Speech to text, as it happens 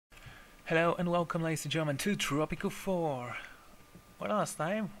Hello and welcome, ladies and gentlemen, to Tropico 4. Well, last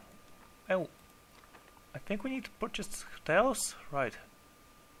time, oh, I think we need to purchase hotels, right?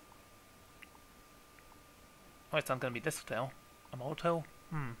 Oh, it's not gonna be this hotel. A motel?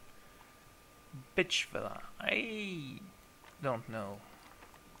 Beach villa. I don't know.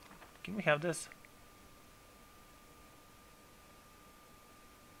 Can we have this?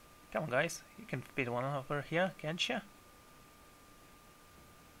 Come on, guys. You can fit one over here, can't you?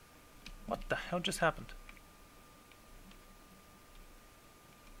 What the hell just happened?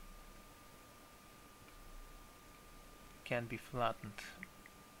 Can be flattened.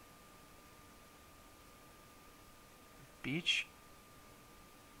 Beach?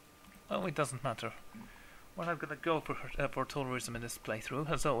 Well, it doesn't matter. We're not gonna go for tourism in this playthrough.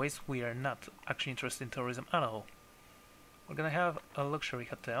 As always, we are not actually interested in tourism at all. We're gonna have a luxury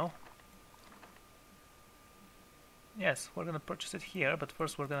hotel. Yes, we're gonna purchase it here, but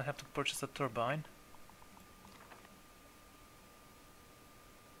first we're gonna have to purchase a turbine.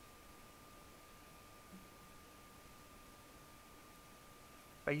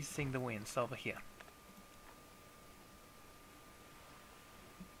 Facing the winds over here.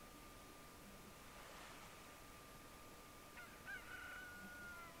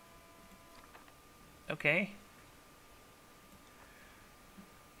 Okay.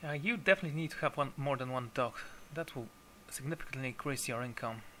 You definitely need to have more than one dock. That will significantly increase your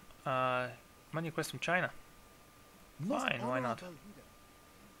income. Money request from China. Fine, why not?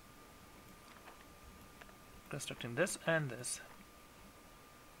 Constructing this and this.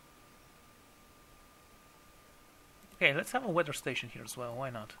 Okay, let's have a weather station here as well, why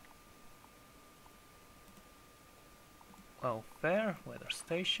not? Welfare, weather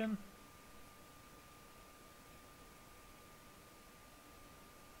station.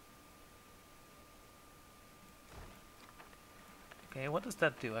 Okay, what does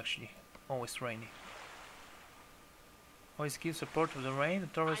that do actually? Always rainy. Always give support to the rain, the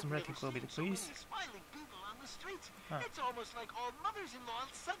tourism rating will be decreased. It's almost like all mothers-in-law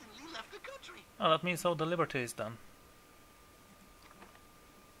suddenly left the country. Oh, that means all the liberty is done.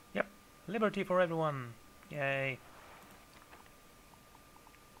 Yep, liberty for everyone. Yay.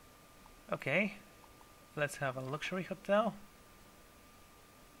 Okay, let's have a luxury hotel.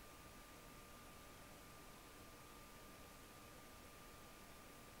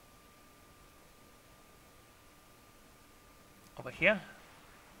 Over here.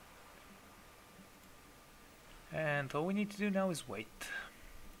 And all we need to do now is wait.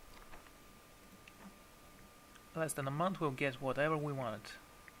 Less than a month we'll get whatever we wanted.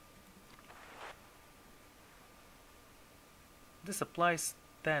 This applies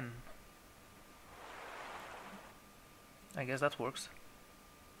then. I guess that works.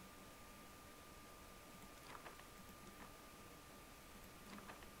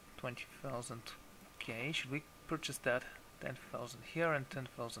 20,000. Okay, should we purchase that? 10,000 here and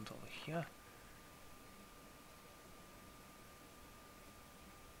 10,000 over here.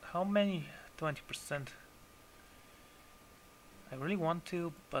 How many? 20%. I really want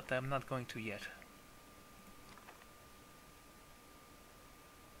to, but I'm not going to yet.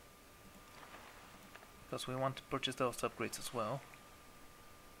 Because we want to purchase those upgrades as well.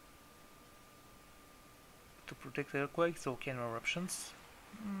 To protect earthquakes, volcano eruptions.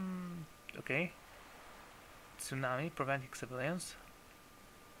 Okay. Tsunami, preventing civilians.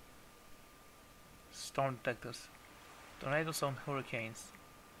 Storm detectors. Tornadoes on hurricanes.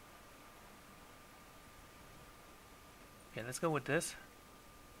 Okay, let's go with this.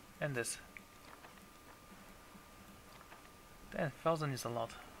 And this. 10,000 is a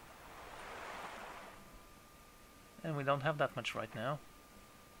lot. And we don't have that much right now.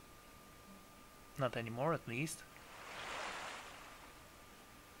 Not anymore, at least.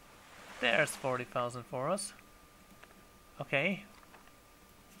 There's 40,000 for us. Okay.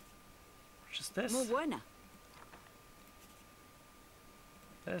 Just this. Muy buena.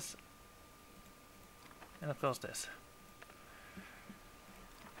 This. And of course this.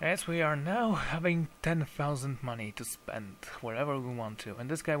 Yes, we are now having 10,000 money to spend wherever we want to.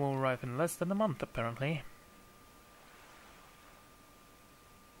 And this guy will arrive in less than a month, apparently.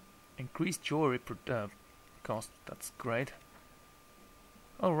 Increased jewelry cost. That's great.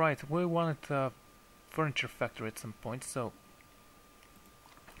 Alright, we wanted a furniture factory at some point, so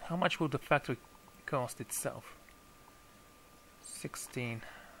how much will the factory cost itself? 16.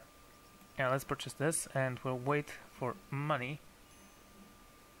 Yeah, let's purchase this and we'll wait for money.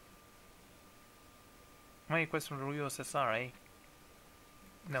 Money request from the USSR, eh?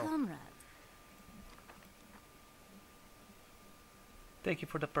 No. Comrade. Thank you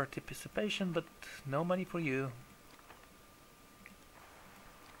for the participation, but no money for you.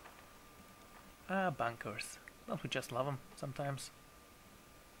 Ah, bankers. Don't we just love them sometimes?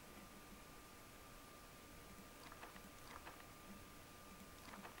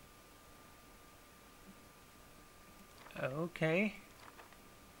 Okay.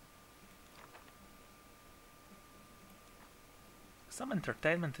 Some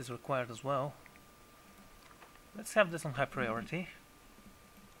entertainment is required as well. Let's have this on high priority.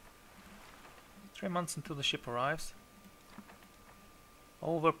 3 months until the ship arrives.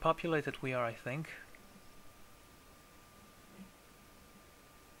 Overpopulated we are, I think.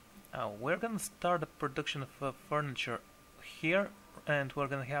 Oh, we're gonna start the production of furniture here, and we're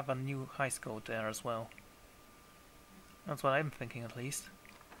gonna have a new high school there as well. That's what I'm thinking, at least.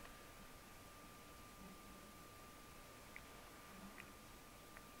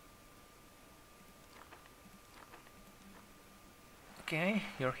 Okay,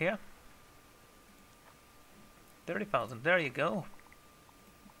 you're here. 30,000, there you go.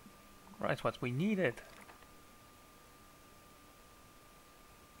 Right, what we needed.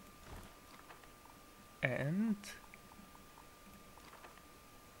 And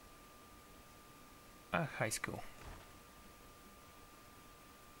a high school.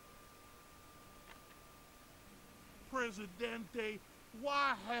 Presidente,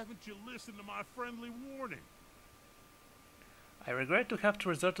 why haven't you listened to my friendly warning? I regret to have to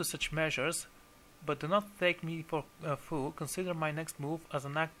resort to such measures, but do not take me for a fool. Consider my next move as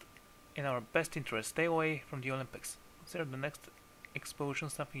an act in our best interest. Stay away from the Olympics. Consider the next explosion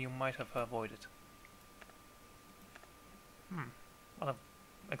something you might have avoided. What an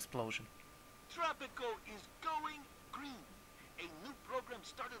explosion. Tropico is going green. A new program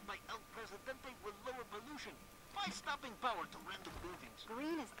started by El Presidente will lower pollution by stopping power to random buildings.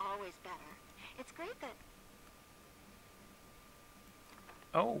 Green is always better. It's great that...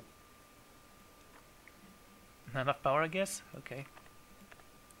 Oh. Not enough power, I guess? Okay.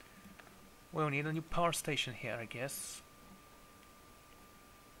 We'll need a new power station here, I guess.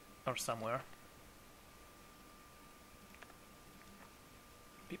 Or somewhere.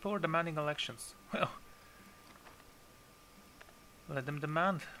 People are demanding elections. Well, let them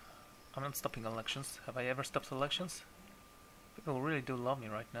demand. I'm not stopping elections. Have I ever stopped elections? People really do love me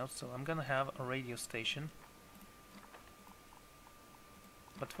right now, so I'm gonna have a radio station.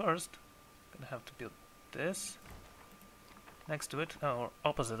 But first, I'm gonna have to build this. Next to it, or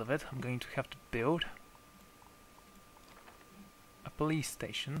opposite of it, I'm going to have to build a police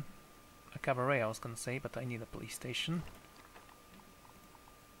station. A cabaret, I was gonna say, but I need a police station.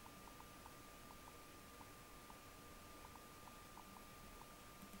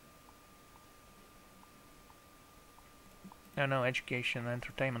 No, education and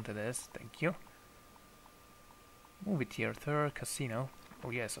entertainment it is, thank you. Movie theater, casino. Oh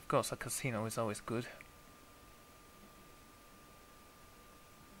yes, of course, a casino is always good.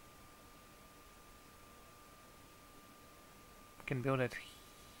 We can build it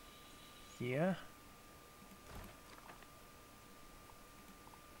here.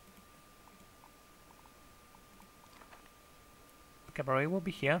 The cabaret will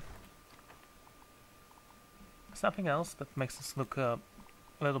be here. Something else that makes us look a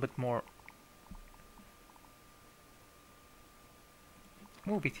little bit more...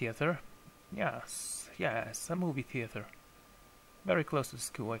 Movie theater. Yes, yes, a movie theater. Very close to the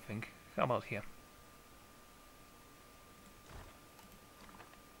school, I think. How about here?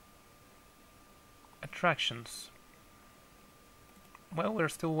 Attractions. Well, we're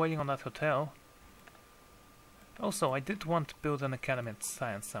still waiting on that hotel. Also, I did want to build an academy of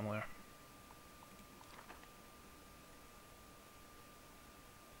science somewhere.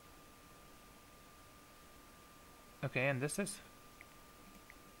 Okay, and this is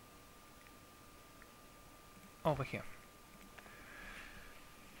over here.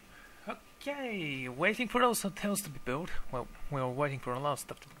 Okay, waiting for those hotels to be built. Well, we're waiting for a lot of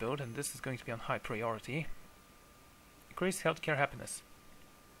stuff to be built, and this is going to be on high priority. Increase healthcare happiness.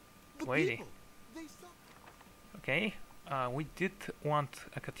 Waiting. Okay, we did want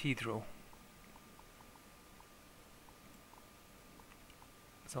a cathedral.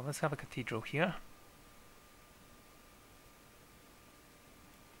 So let's have a cathedral here.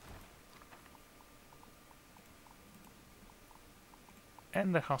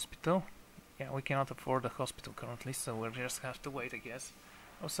 And the hospital. Yeah, we cannot afford the hospital currently, so we'll just have to wait, I guess.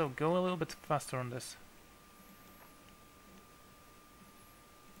 Also, go a little bit faster on this.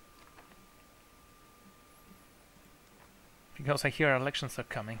 Because I hear elections are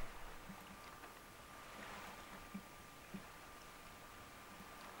coming.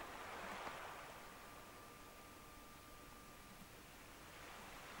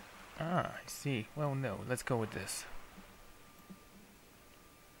 Ah, I see. Well, no, let's go with this.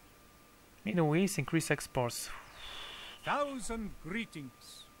 Middle East, increase exports. Thousand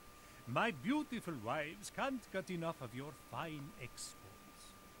greetings. My beautiful wives can't get enough of your fine exports.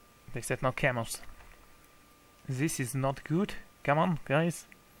 They said no camels. This is not good. Come on, guys.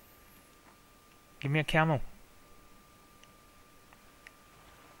 Give me a camel.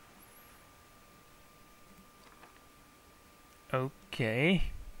 Okay.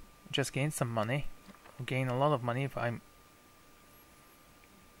 Just gain some money. I'll gain a lot of money if I'm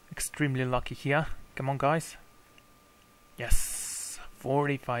extremely lucky here. Come on, guys. Yes.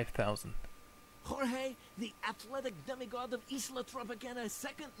 45,000. Jorge, the athletic demigod of Isla Tropicana,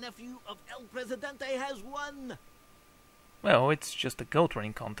 second nephew of El Presidente, has won! Well, it's just a goat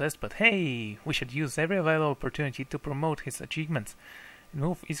running contest, but hey, we should use every available opportunity to promote his achievements and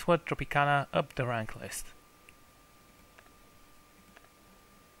move Isla Tropicana up the rank list.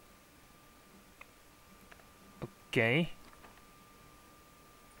 Okay.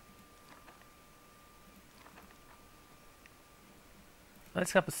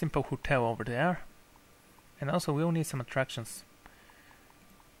 Let's have a simple hotel over there. And also we'll need some attractions.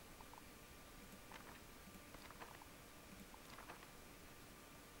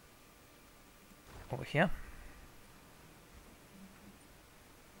 Over here.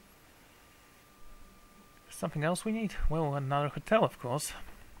 Something else we need? Well, another hotel, of course.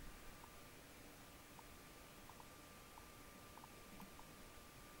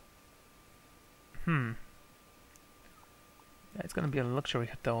 Yeah, it's gonna be a luxury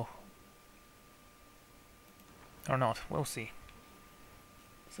hotel. Or not, we'll see.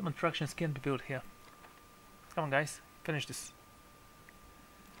 Some attractions can be built here. Come on, guys, finish this.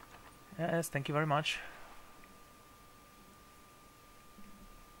 Yes, thank you very much.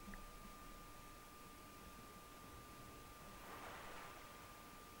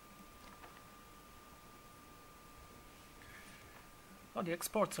 Well, the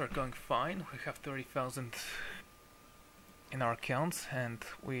exports are going fine. We have 30,000 in our accounts, and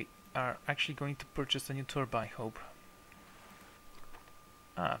we are actually going to purchase a new turbine, hope.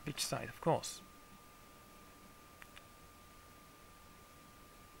 Ah, beachside, of course.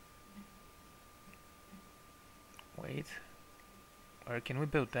 Wait. Where can we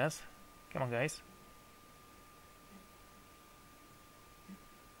build this? Come on, guys.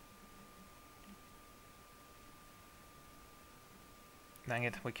 Dang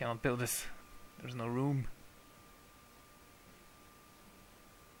it, we cannot build this. There's no room.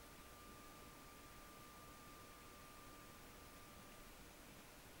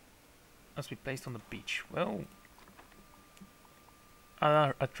 Must be placed on the beach. Well,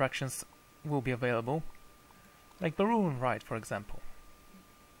 other attractions will be available, like balloon ride, for example.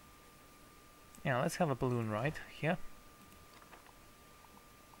 Yeah, let's have a balloon ride here.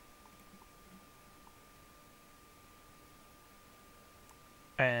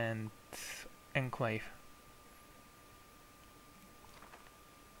 And enclave.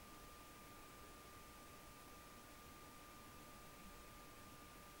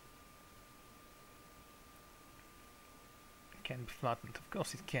 Can be flattened, of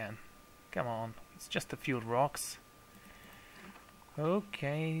course it can. Come on, it's just a few rocks.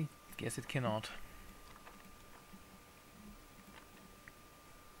 Okay, guess it cannot.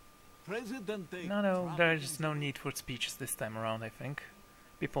 Presidente. No, there's no need for speeches this time around, I think.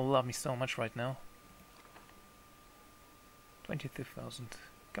 People love me so much right now. 22,000.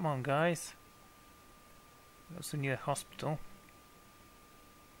 Come on, guys. We also need a hospital.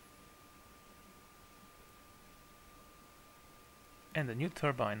 And a new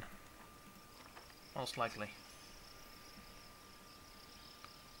turbine. Most likely.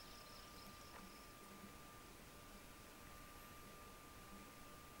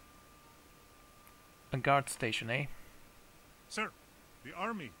 A guard station, eh? Sir, the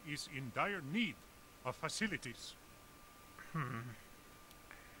army is in dire need of facilities.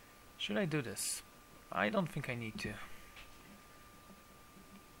 Should I do this? I don't think I need to.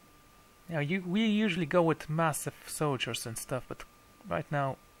 Yeah, we usually go with massive soldiers and stuff, but right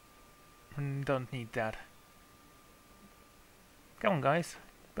now we don't need that. Come on, guys,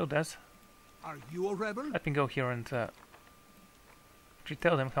 build this. Are you a rebel? Let me go here and actually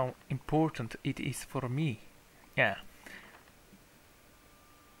tell them how important it is for me. Yeah.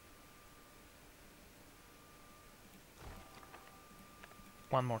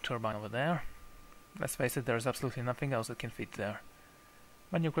 One more turbine over there. Let's face it, there's absolutely nothing else that can fit there.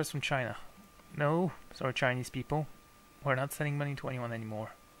 Money request from China. No, sorry Chinese people. We're not sending money to anyone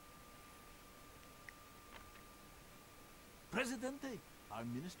anymore. Presidente, our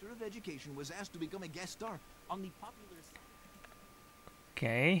Minister of Education was asked to become a guest star on the popular...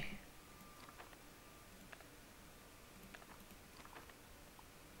 Okay.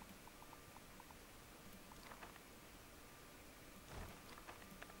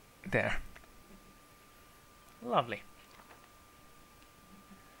 There. Lovely.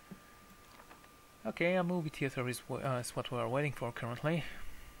 Okay, a movie theater is what we are waiting for currently.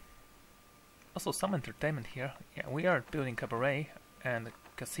 Also some entertainment here. Yeah, we are building cabaret and a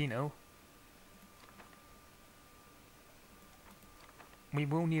casino. We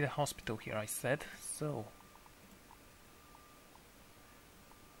will need a hospital here, I said, so...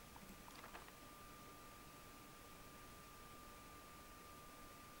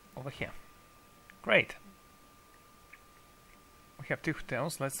 over here. Great! We have 2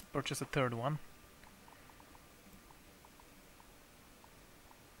 hotels, let's purchase a 3rd one.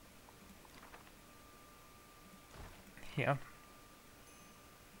 Here.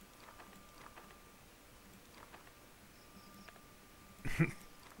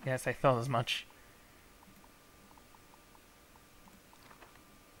 Yes, I thought as much.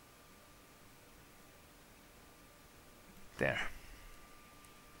 There.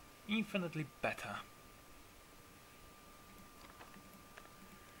 Infinitely better.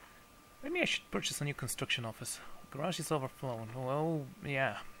 Maybe I should purchase a new construction office. Garage is overflowing. Well,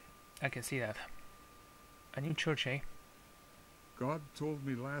 yeah, I can see that. A new church, eh? God told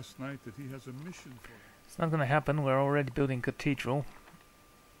me last night that he has a mission for me. It's not gonna happen, we're already building a cathedral.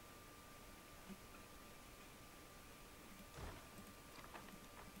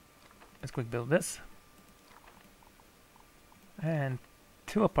 Let's quick build this. And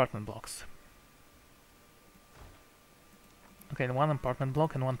 2 apartment blocks. Okay, 1 apartment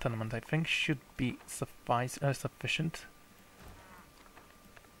block and 1 tenement I think should be sufficient.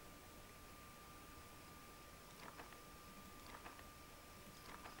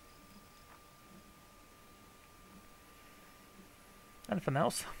 Anything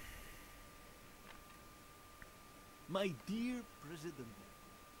else? My dear President.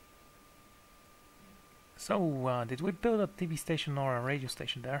 So, did we build a TV station or a radio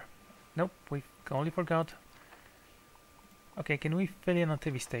station there? Nope, we only forgot. Okay, can we fill in a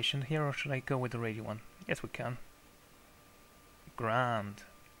TV station here or should I go with the radio one? Yes, we can. Grand.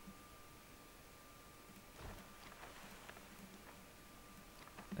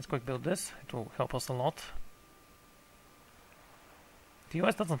 Let's quick build this, it will help us a lot. The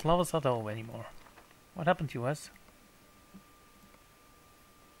US doesn't love us at all anymore. What happened to US?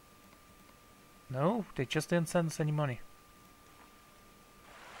 No, they just didn't send us any money.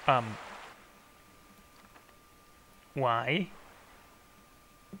 Why?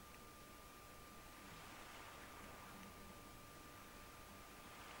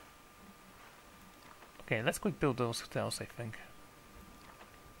 Okay, let's quick build those hotels, I think.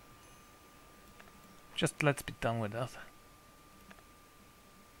 Just let's be done with that.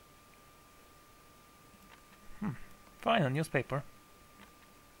 Fine, a newspaper.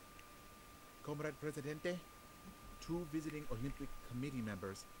 Comrade Presidente, 2 visiting Olympic Committee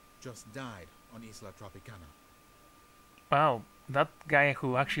members just died on Isla Tropicana. Wow, that guy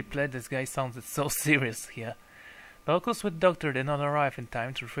who actually played this guy sounded so serious here. The locals with doctor did not arrive in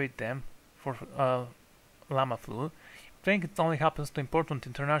time to treat them for llama flu. I think it only happens to important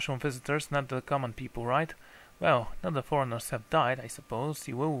international visitors, not the common people, right? Well, now the foreigners have died, I suppose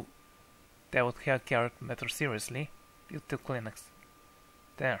you will deal with healthcare matters seriously. Build 2 clinics.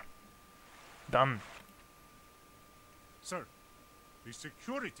 There. Done. Sir, the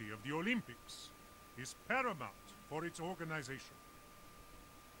security of the Olympics is paramount for its organization.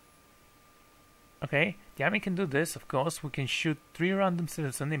 Okay, yeah, we can do this, of course. We can shoot 3 random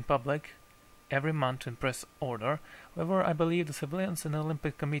citizens in public every month to impress order. However, I believe the civilians in the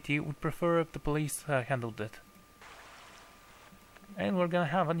Olympic Committee would prefer if the police handled it. And we're gonna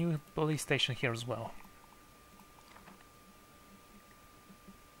have a new police station here as well.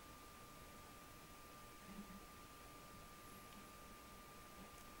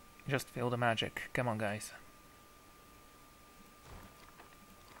 Just feel the magic. Come on, guys.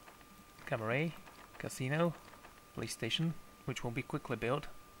 Cabaret, casino, police station, which will be quickly built,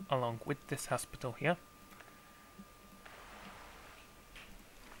 along with this hospital here.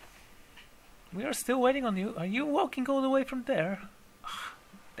 We are still waiting on you. Are you walking all the way from there? Ugh,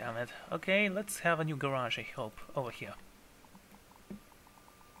 damn it. Okay, let's have a new garage, I hope, over here.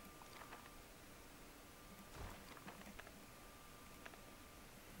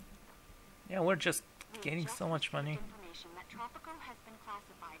 Yeah, we're just gaining so much money. Information that Tropico has been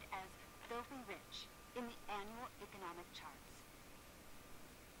classified as filthy rich in the annual economic charts.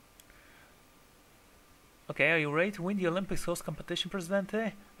 Okay, are you ready to win the Olympics host competition,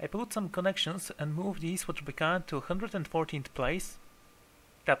 Presidente? I put some connections and moved the East Tropicana to 114th place.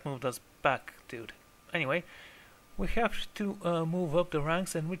 That moved us back, dude. Anyway, we have to move up the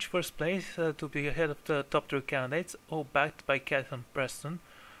ranks and reach first place to be ahead of the top 3 candidates, all backed by Cat and Preston,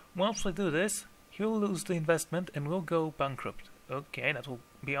 once we do this, he'll lose the investment and we'll go bankrupt. Okay, that will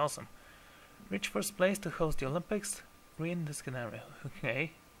be awesome. Reach first place to host the Olympics. Green the scenario.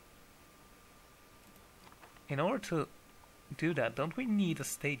 Okay. In order to do that, don't we need a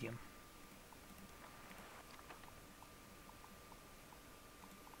stadium?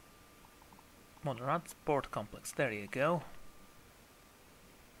 Modern Sport Complex. There you go.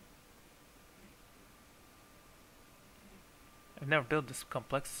 I've never built this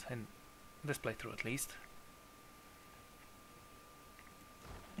complex, in this playthrough at least.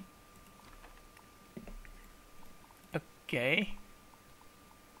 Okay.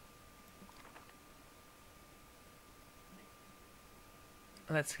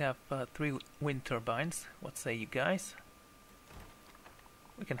 Let's have 3 wind turbines. What say you guys?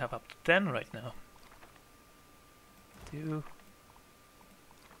 We can have up to 10 right now. 2,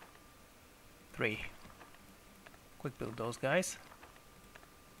 3. Quick build those guys.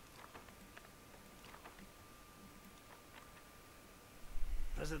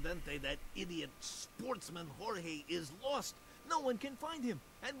 Presidente, that idiot sportsman Jorge is lost. No one can find him,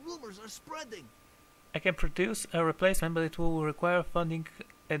 and rumors are spreading. I can produce a replacement, but it will require funding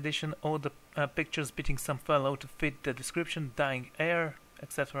addition all the pictures beating some fellow to fit the description, dying air,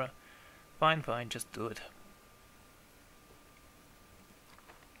 etc. Fine, fine, just do it.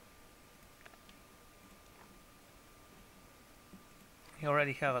 You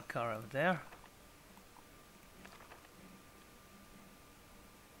already have a car over there.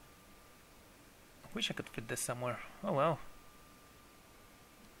 Wish I could fit this somewhere. Oh well.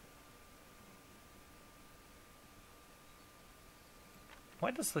 Why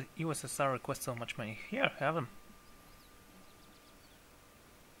does the USSR request so much money? Here, have them.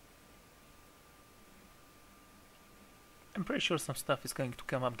 I'm pretty sure some stuff is going to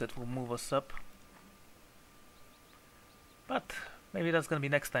come up that will move us up. But maybe that's gonna be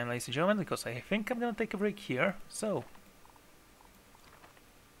next time, ladies and gentlemen, because I think I'm gonna take a break here. So,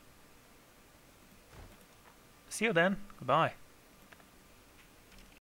 see you then. Goodbye.